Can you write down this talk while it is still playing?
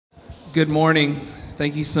Good morning.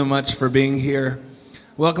 Thank you so much for being here.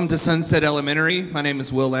 Welcome to Sunset Elementary. My name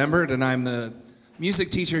is Will Lambert, and I'm the music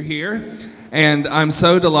teacher here. And I'm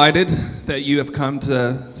so delighted that you have come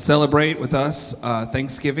to celebrate with us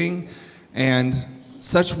Thanksgiving, and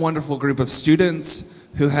such a wonderful group of students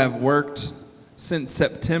who have worked since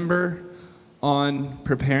September on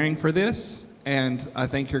preparing for this, and I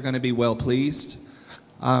think you're going to be well pleased.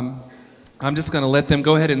 I'm just going to let them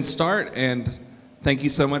go ahead and start, and thank you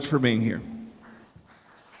so much for being here.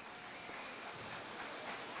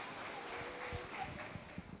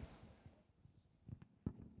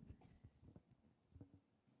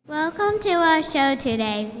 Welcome to our show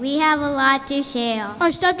today. We have a lot to share.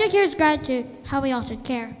 Our subject here is gratitude, how we all should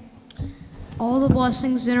care. All the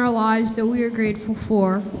blessings in our lives that we are grateful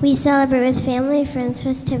for. We celebrate with family, friends,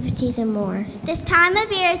 festivities, and more. This time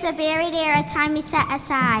of year is a very rare time we set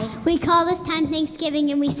aside. We call this time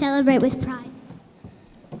Thanksgiving, and we celebrate with pride.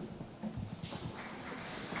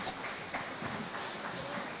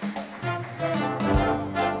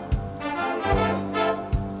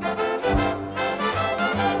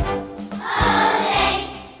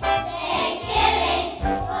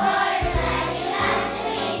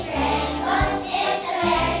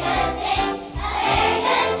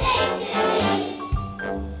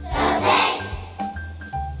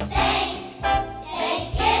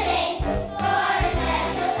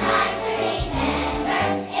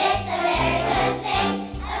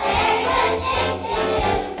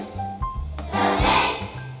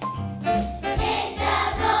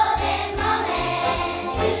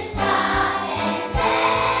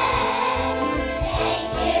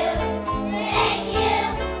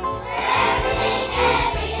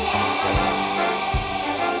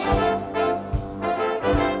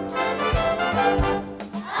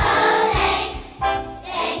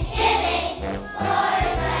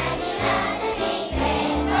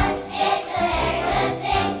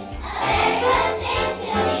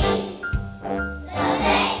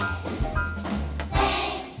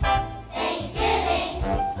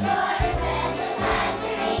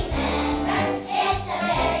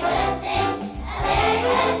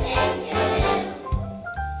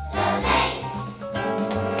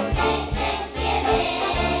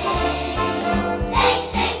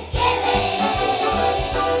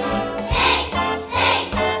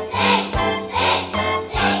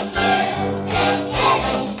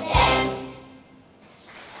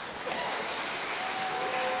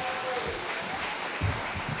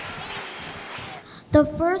 The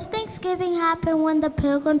first Thanksgiving happened when the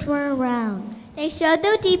Pilgrims were around. They showed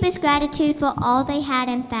their deepest gratitude for all they had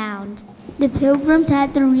and found. The Pilgrims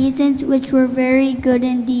had the reasons which were very good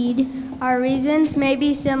indeed. Our reasons may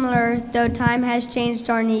be similar, though time has changed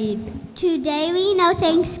our need. Today we know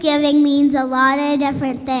Thanksgiving means a lot of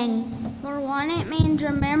different things. For one, it means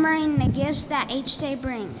remembering the gifts that each day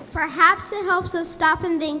brings. Perhaps it helps us stop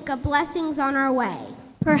and think of blessings on our way.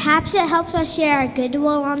 Perhaps it helps us share our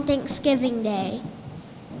goodwill on Thanksgiving Day.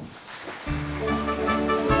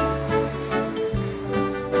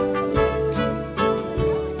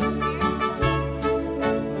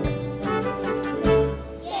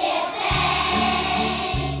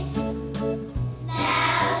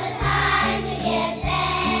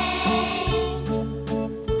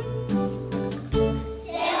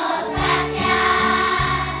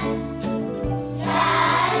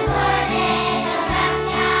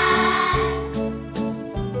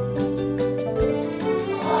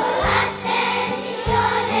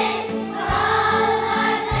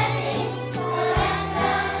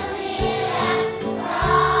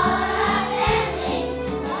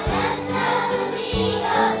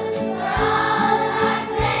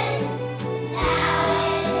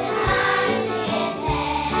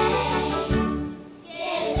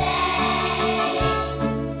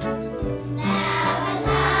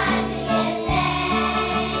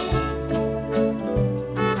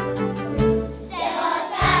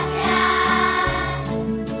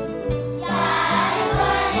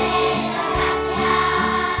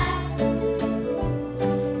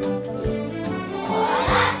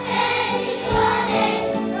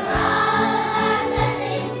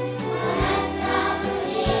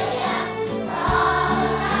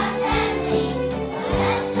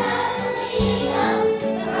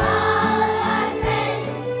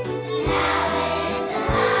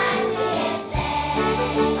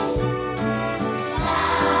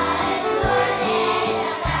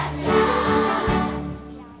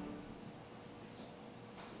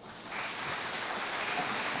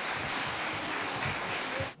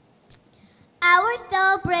 Our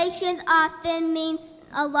celebrations often means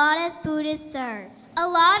a lot of food is served. A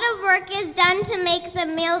lot of work is done to make the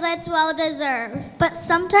meal that's well deserved. But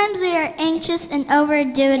sometimes we are anxious and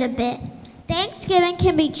overdo it a bit. Thanksgiving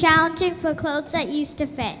can be challenging for clothes that used to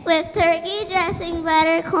fit. With turkey dressing,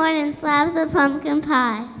 butter, corn, and slabs of pumpkin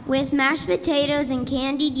pie. With mashed potatoes and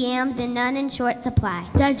candied yams and none in short supply.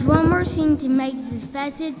 There's one more thing to make this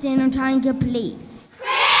festive dinner time complete.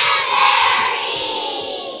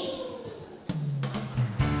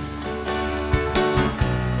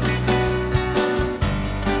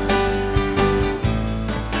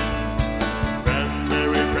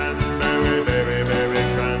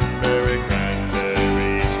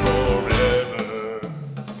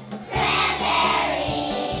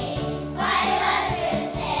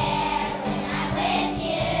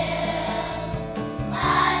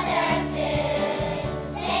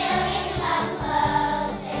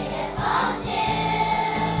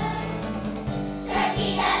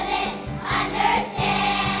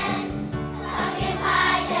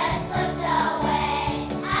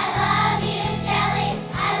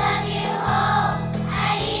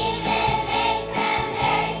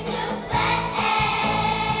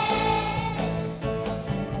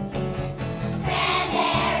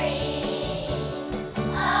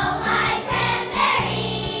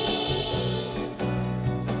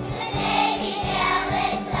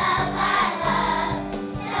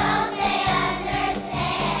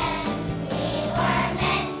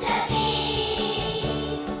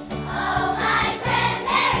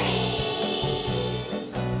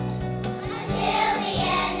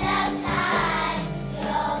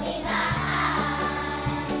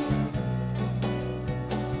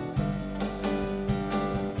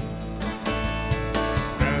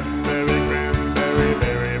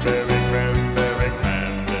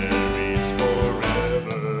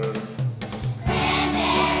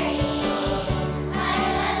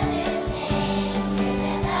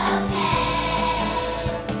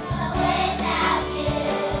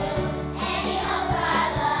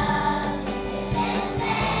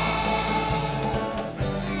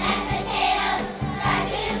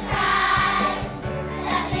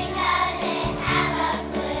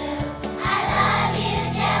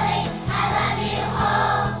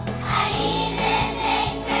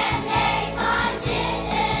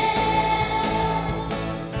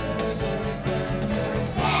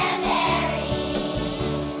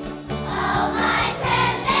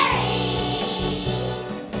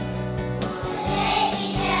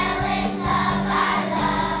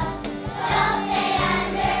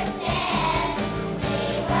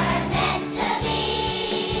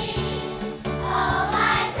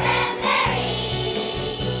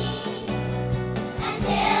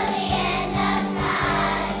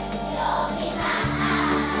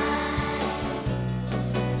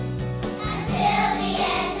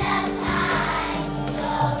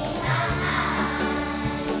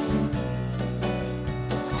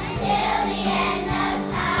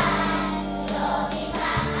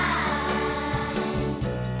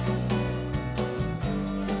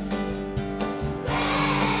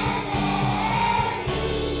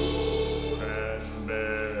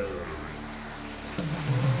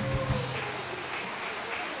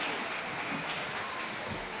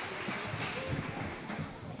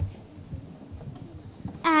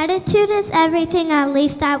 Attitude is everything, at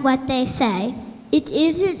least that's what they say. It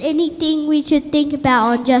isn't anything we should think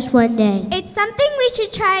about on just one day. It's something we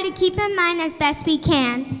should try to keep in mind as best we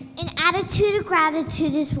can. An attitude of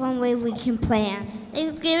gratitude is one way we can plan.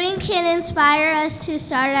 Thanksgiving can inspire us to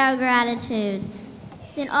start our gratitude.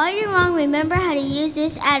 Then all year long, remember how to use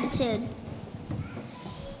this attitude.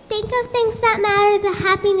 Think of things that matter, the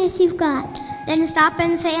happiness you've got. Then stop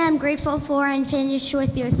and say I'm grateful for and finish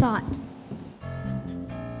with your thought.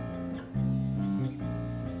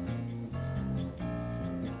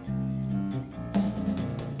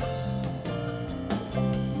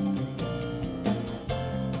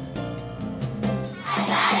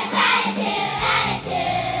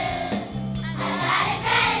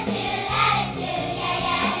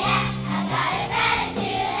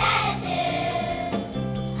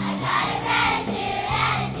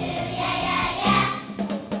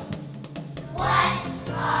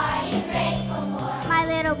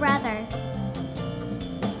 Brother.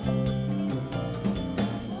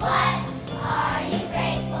 What are you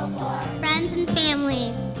grateful for? Friends and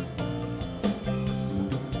family.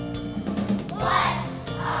 What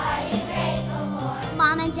are you grateful for?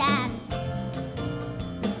 Mom and Dad.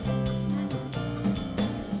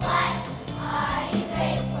 What are you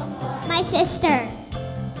grateful for? My sister.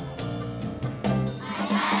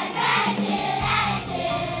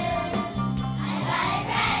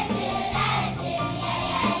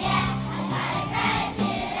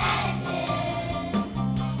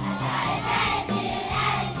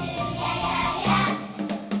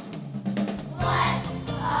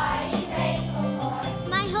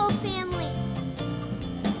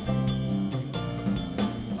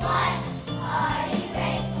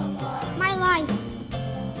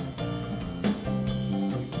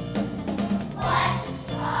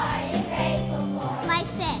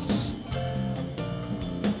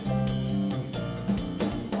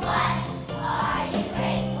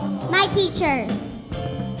 teachers.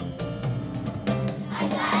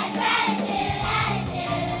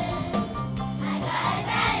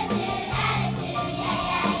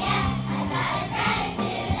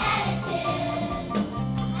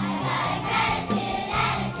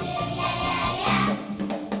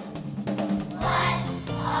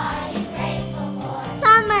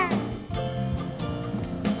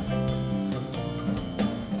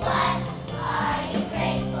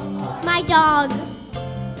 My dog.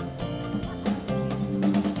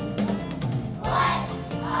 What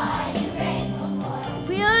are you grateful for?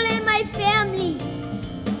 Will and my family.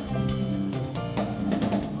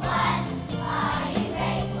 What are you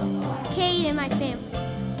grateful for? Kate and my family.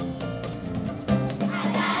 I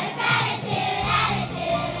got a gratitude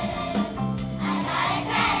attitude. I got a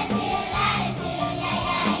gratitude attitude. Yeah,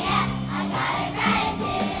 yeah, yeah. I got a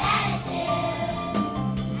gratitude attitude.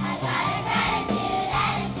 I got a gratitude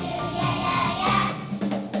attitude. Yeah, yeah, yeah.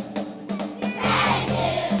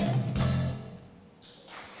 Gratitude.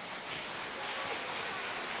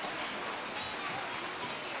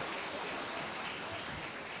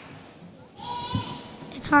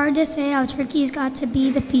 It's hard to say how turkeys got to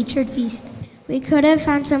be the featured feast. We could have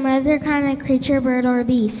found some other kind of creature, bird, or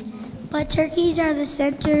beast. But turkeys are the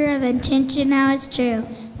center of attention, now it's true.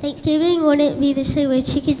 Thanksgiving wouldn't be the same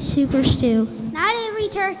with chicken soup or stew. Not every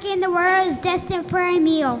turkey in the world is destined for a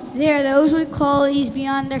meal. There are those with qualities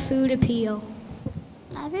beyond their food appeal.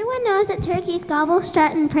 Everyone knows that turkeys gobble,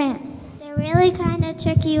 strut, and prance. They're really kind of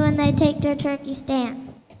tricky when they take their turkey stance.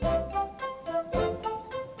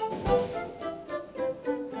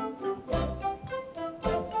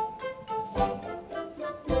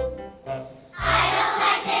 I don't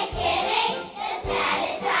like Thanksgiving, the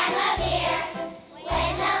saddest time of year.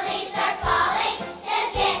 When the leaves are falling,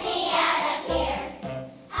 just get me out of here.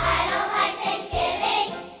 I don't like Thanksgiving,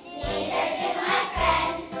 neither do my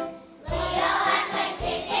friends. We all act like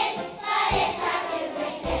chickens, but it's hard to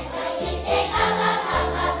pretend when we sing go go go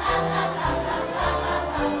go go go go go go go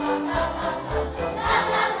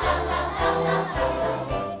go go go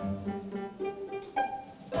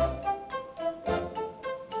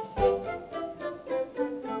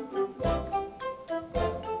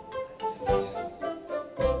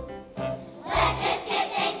Let's just skip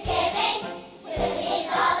Thanksgiving. Who needs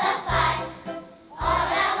all the fuss? All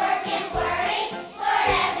that work and worry for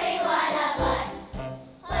every one of us.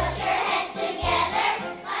 Put your heads together,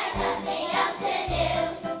 find something else to do.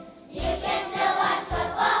 You can still watch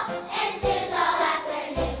football and snooze all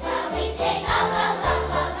afternoon while we sing go go go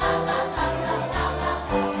go go go go go go go go go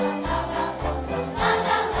go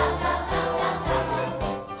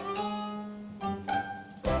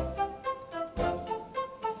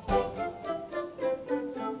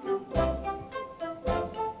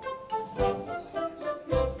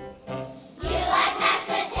You like mashed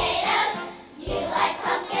potatoes, you like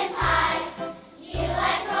pumpkin pie, you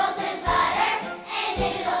like rolls and butter and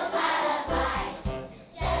noodles piled high.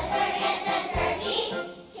 Just forget the turkey,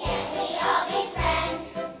 can't we all be friends?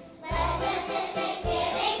 Let's spend this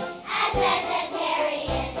Thanksgiving as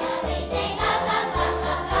vegetarians while we sing go go go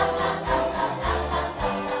go go go go go go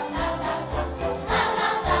go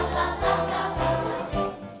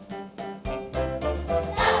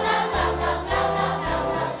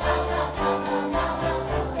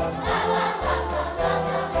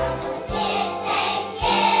It's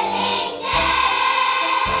Thanksgiving Day!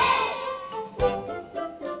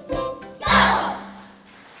 Go!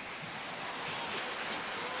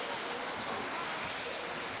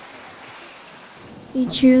 We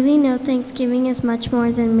truly know Thanksgiving is much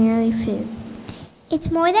more than merely food. It's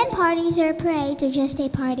more than parties or parades or just a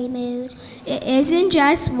party mood. It isn't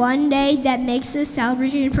just one day that makes us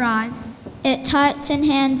celebration prime. It's hearts and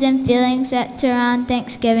hands and feelings that surround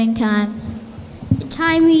Thanksgiving time. The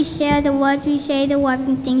time we share, the words we say, the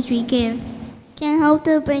loving things we give. Can help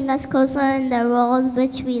to bring us closer in the world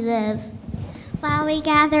which we live. While we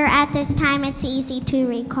gather at this time, it's easy to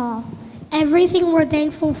recall Everything we're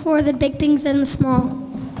thankful for, the big things and the small.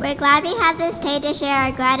 We're glad we had this day to share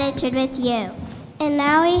our gratitude with you. And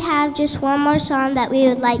now we have just one more song that we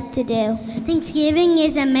would like to do. Thanksgiving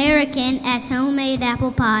is American as homemade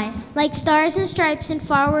apple pie. Like stars and stripes and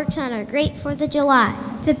fireworks on our great 4th of July.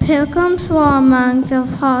 The pilgrims were among the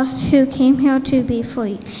first who came here to be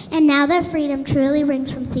free. And now that freedom truly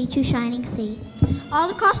rings from sea to shining sea. All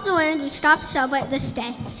across the land, we stop to celebrate this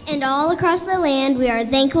day. And all across the land, we are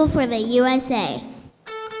thankful for the USA.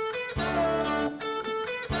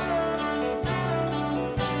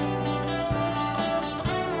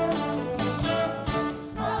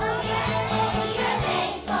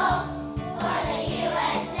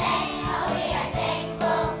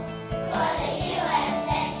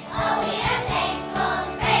 Oh, we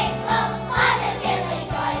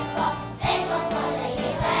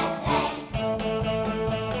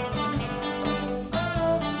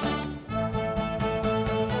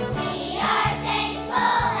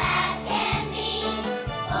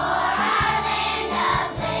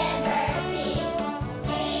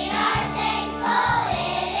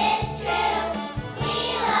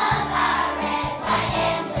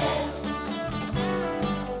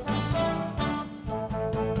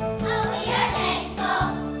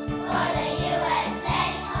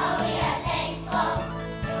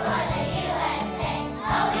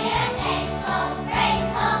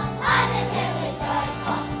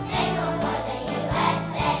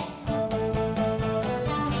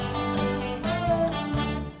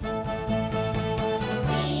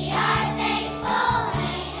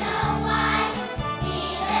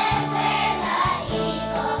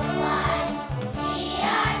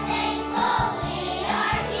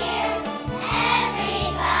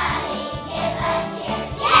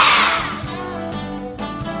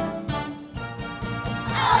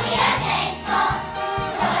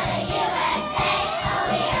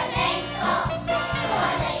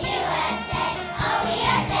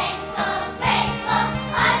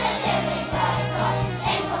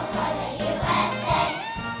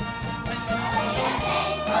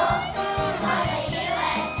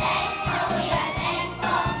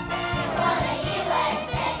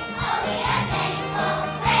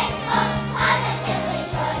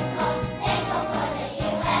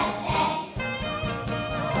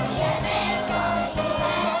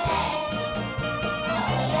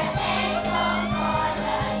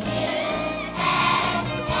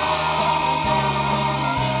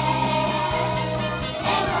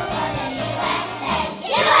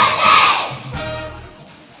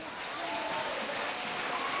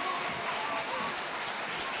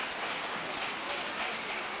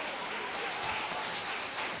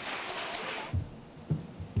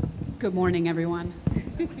Good morning, everyone.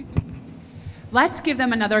 Let's give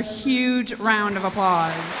them another huge round of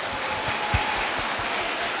applause.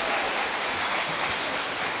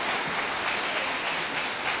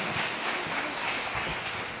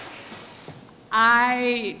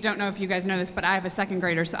 I don't know if you guys know this, but I have a second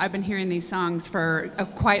grader, so I've been hearing these songs for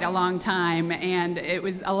quite a long time, and it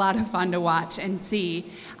was a lot of fun to watch and see.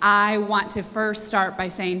 I want to first start by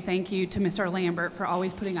saying thank you to Mr. Lambert for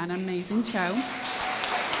always putting on an amazing show.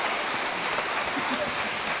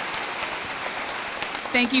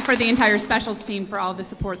 Thank you for the entire specials team for all the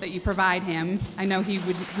support that you provide him. I know he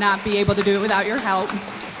would not be able to do it without your help.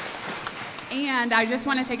 And I just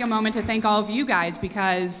want to take a moment to thank all of you guys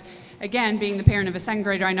because, again, being the parent of a second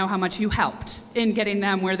grader, I know how much you helped in getting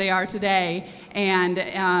them where they are today and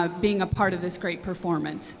being a part of this great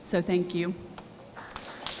performance. So thank you.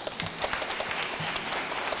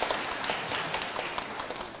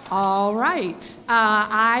 All right.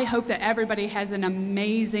 I hope that everybody has an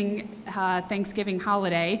amazing Thanksgiving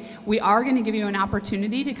holiday. We are going to give you an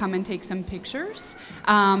opportunity to come and take some pictures.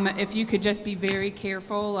 If you could just be very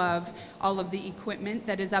careful of all of the equipment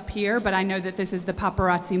that is up here, but I know that this is the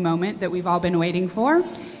paparazzi moment that we've all been waiting for.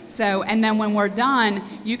 So, and then when we're done,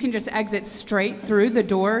 you can just exit straight through the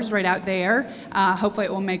doors right out there. Hopefully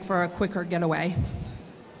it will make for a quicker getaway.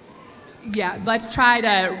 Yeah, let's try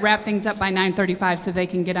to wrap things up by 9:35 so they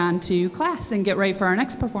can get on to class and get ready for our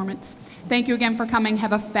next performance. Thank you again for coming.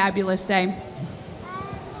 Have a fabulous day.